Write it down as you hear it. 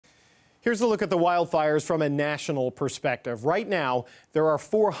Here's a look at the wildfires from a national perspective. Right now, there are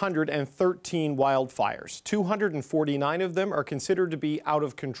 413 wildfires. 249 of them are considered to be out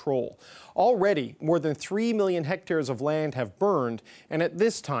of control. Already, more than 3 million hectares of land have burned, and at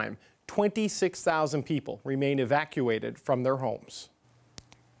this time, 26,000 people remain evacuated from their homes.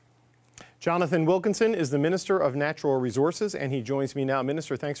 Jonathan Wilkinson is the Minister of Natural Resources, and he joins me now.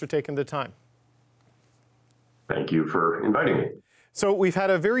 Minister, thanks for taking the time. Thank you for inviting me. So we've had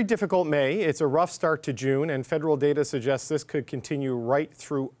a very difficult May. It's a rough start to June, and federal data suggests this could continue right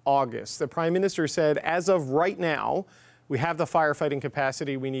through August. The Prime Minister said, as of right now, we have the firefighting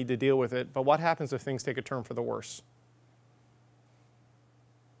capacity, we need to deal with it. But what happens if things take a turn for the worse?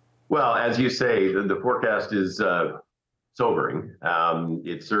 Well, as you say, the forecast is sobering.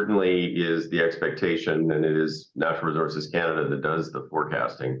 It certainly is the expectation, and it is Natural Resources Canada that does the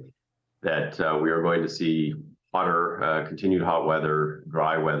forecasting, that we are going to see hotter, continued hot weather,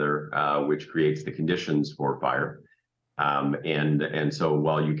 dry weather, which creates the conditions for fire. And so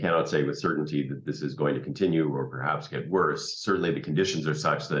while you cannot say with certainty that this is going to continue or perhaps get worse, certainly the conditions are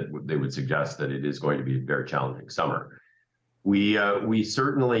such that they would suggest that it is going to be a very challenging summer. We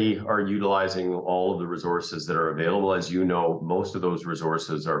certainly are utilizing all of the resources that are available. As you know, most of those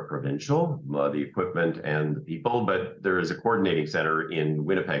resources are provincial, the equipment and the people, but there is a coordinating center in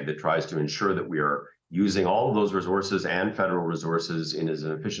Winnipeg that tries to ensure that we are using all of those resources and federal resources in as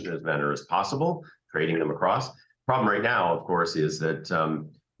efficient a manner as possible, trading them across. Problem right now, of course, is that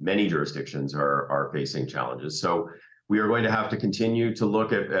many jurisdictions are facing challenges. So we are going to have to continue to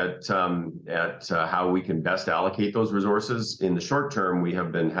look at how we can best allocate those resources. In the short term, we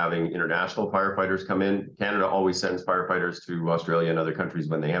have been having international firefighters come in. Canada always sends firefighters to Australia and other countries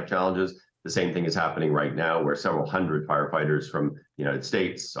when they have challenges. The same thing is happening right now, where several hundred firefighters from the United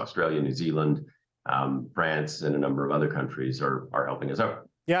States, Australia, New Zealand, France, and a number of other countries are helping us out.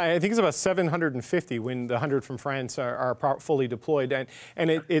 Yeah, I think it's about 750 when the 100 from France are fully deployed.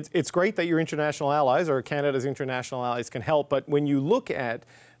 And it's great that your international allies or Canada's international allies can help. But when you look at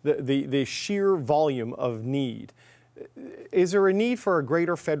the sheer volume of need, is there a need for a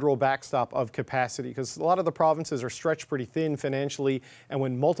greater federal backstop of capacity? Because a lot of the provinces are stretched pretty thin financially, and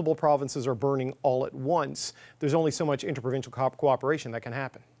when multiple provinces are burning all at once, there's only so much interprovincial cooperation that can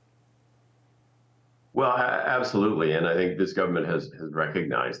happen. Well, absolutely. And I think this government has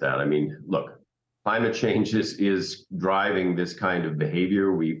recognized that. I mean, look, climate change is driving this kind of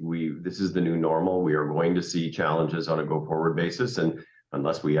behavior. This is the new normal. We are going to see challenges on a go-forward basis. And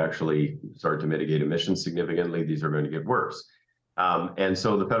unless we actually start to mitigate emissions significantly, these are going to get worse. And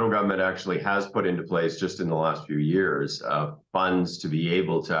so the federal government actually has put into place, just in the last few years, funds to be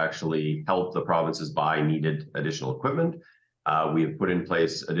able to actually help the provinces buy needed additional equipment. We have put in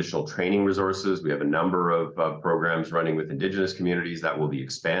place additional training resources. We have a number of programs running with Indigenous communities that will be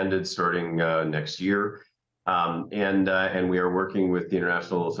expanded starting next year. And we are working with the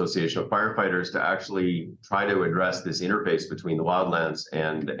International Association of Firefighters to actually try to address this interface between the wildlands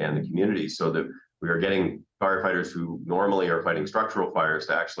and the communities, so that we are getting firefighters who normally are fighting structural fires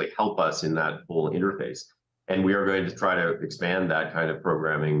to actually help us in that whole interface. And we are going to try to expand that kind of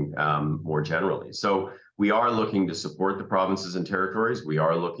programming more generally. So we are looking to support the provinces and territories. We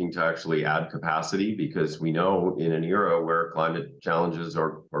are looking to actually add capacity, because we know in an era where climate challenges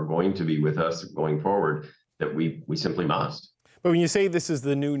are going to be with us going forward, that we simply must. But when you say this is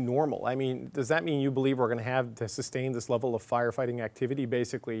the new normal, I mean, does that mean you believe we're going to have to sustain this level of firefighting activity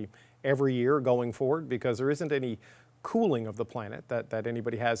basically every year going forward? Because there isn't any cooling of the planet that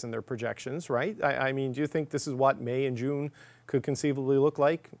anybody has in their projections, right? I mean, do you think this is what May and June could conceivably look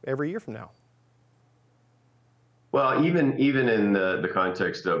like every year from now? Well, even in the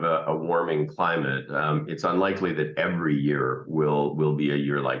context of a warming climate, it's unlikely that every year will be a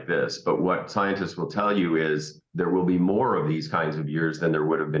year like this. But what scientists will tell you is there will be more of these kinds of years than there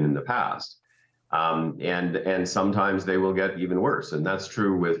would have been in the past. And sometimes they will get even worse. And that's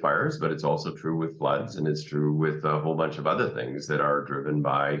true with fires, but it's also true with floods, and it's true with a whole bunch of other things that are driven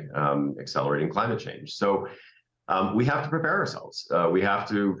by accelerating climate change. So we have to prepare ourselves. We have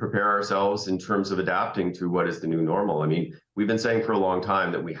to prepare ourselves in terms of adapting to what is the new normal. I mean, we've been saying for a long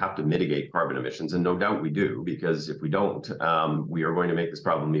time that we have to mitigate carbon emissions, and no doubt we do, because if we don't, we are going to make this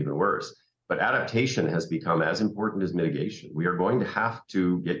problem even worse. But adaptation has become as important as mitigation. We are going to have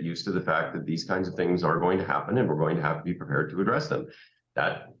to get used to the fact that these kinds of things are going to happen, and we're going to have to be prepared to address them.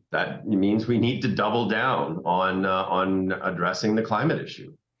 That means we need to double down on addressing the climate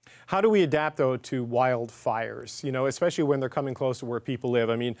issue. How do we adapt, though, to wildfires, you know, especially when they're coming close to where people live?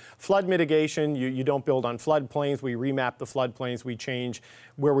 I mean, flood mitigation, you don't build on floodplains. We remap the floodplains. We change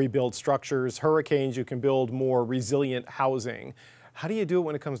where we build structures. Hurricanes, you can build more resilient housing. How do you do it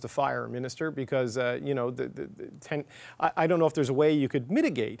when it comes to fire, Minister? Because, you know, I don't know if there's a way you could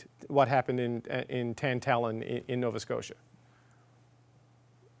mitigate what happened in Tantallon in Nova Scotia.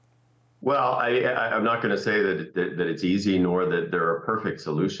 Well, I'm not going to say that it's easy, nor that there are perfect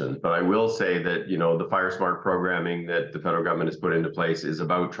solutions, but I will say that, you know, the Fire Smart programming that the federal government has put into place is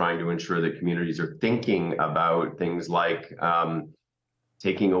about trying to ensure that communities are thinking about things like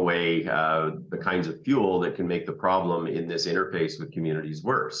taking away the kinds of fuel that can make the problem in this interface with communities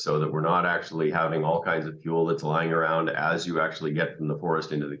worse, so that we're not actually having all kinds of fuel that's lying around as you actually get from the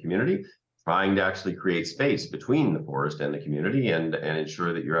forest into the community, trying to actually create space between the forest and the community and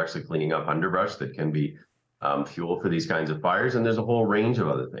ensure that you're actually cleaning up underbrush that can be fuel for these kinds of fires. And there's a whole range of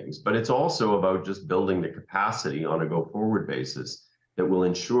other things. But it's also about just building the capacity on a go-forward basis that will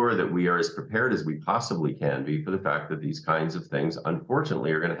ensure that we are as prepared as we possibly can be for the fact that these kinds of things,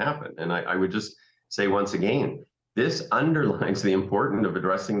 unfortunately, are going to happen. And I would just say once again, this underlines the importance of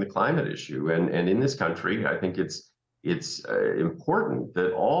addressing the climate issue. And in this country, I think it's important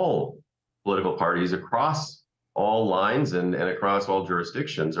that all political parties across all lines and across all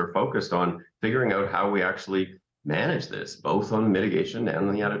jurisdictions are focused on figuring out how we actually manage this, both on mitigation and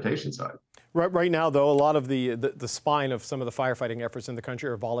on the adaptation side. Right now, though, a lot of the spine of some of the firefighting efforts in the country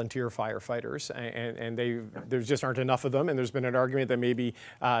are volunteer firefighters, and there just aren't enough of them. And there's been an argument that maybe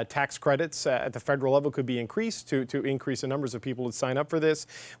tax credits at the federal level could be increased to increase the numbers of people who sign up for this.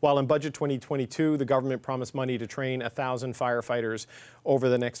 While in Budget 2022, the government promised money to train 1,000 firefighters over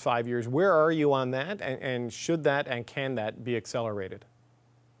the next 5 years. Where are you on that? And should that and can that be accelerated?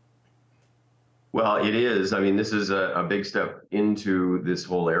 Well, it is. I mean, this is a big step into this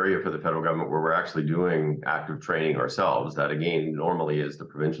whole area for the federal government where we're actually doing active training ourselves. That, again, normally is the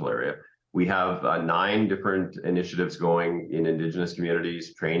provincial area. We have 9 different initiatives going in Indigenous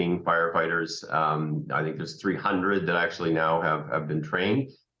communities, training firefighters. I think there's 300 that actually now have been trained.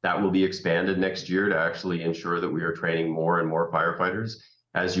 That will be expanded next year to actually ensure that we are training more and more firefighters.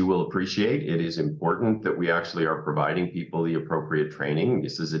 As you will appreciate, it is important that we actually are providing people the appropriate training.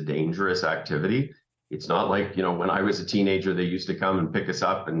 This is a dangerous activity. It's not like, you know, when I was a teenager, they used to come and pick us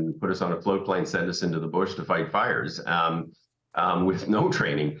up and put us on a float plane, send us into the bush to fight fires with no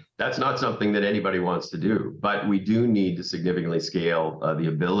training. That's not something that anybody wants to do. But we do need to significantly scale the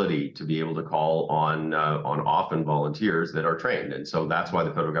ability to be able to call on often volunteers that are trained. And so that's why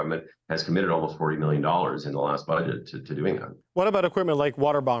the federal government has committed almost $40 million in the last budget to doing that. What about equipment like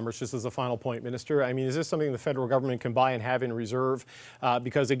water bombers, just as a final point, Minister? I mean, is this something the federal government can buy and have in reserve?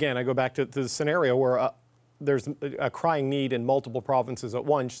 Because, again, I go back to the scenario where there's a crying need in multiple provinces at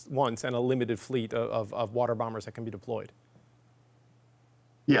once and a limited fleet of water bombers that can be deployed.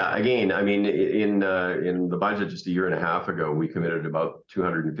 Yeah, again, I mean, in the budget just a year and a half ago, we committed about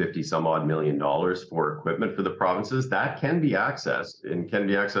 $250 some odd million for equipment for the provinces. That can be accessed and can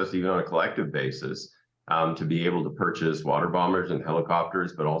be accessed even on a collective basis to be able to purchase water bombers and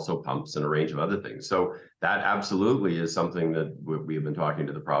helicopters, but also pumps and a range of other things. So that absolutely is something that we have been talking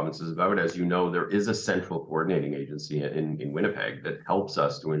to the provinces about. As you know, there is a central coordinating agency in Winnipeg that helps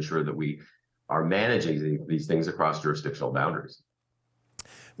us to ensure that we are managing these things across jurisdictional boundaries.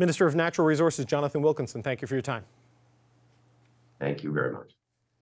 Minister of Natural Resources, Jonathan Wilkinson, thank you for your time. Thank you very much.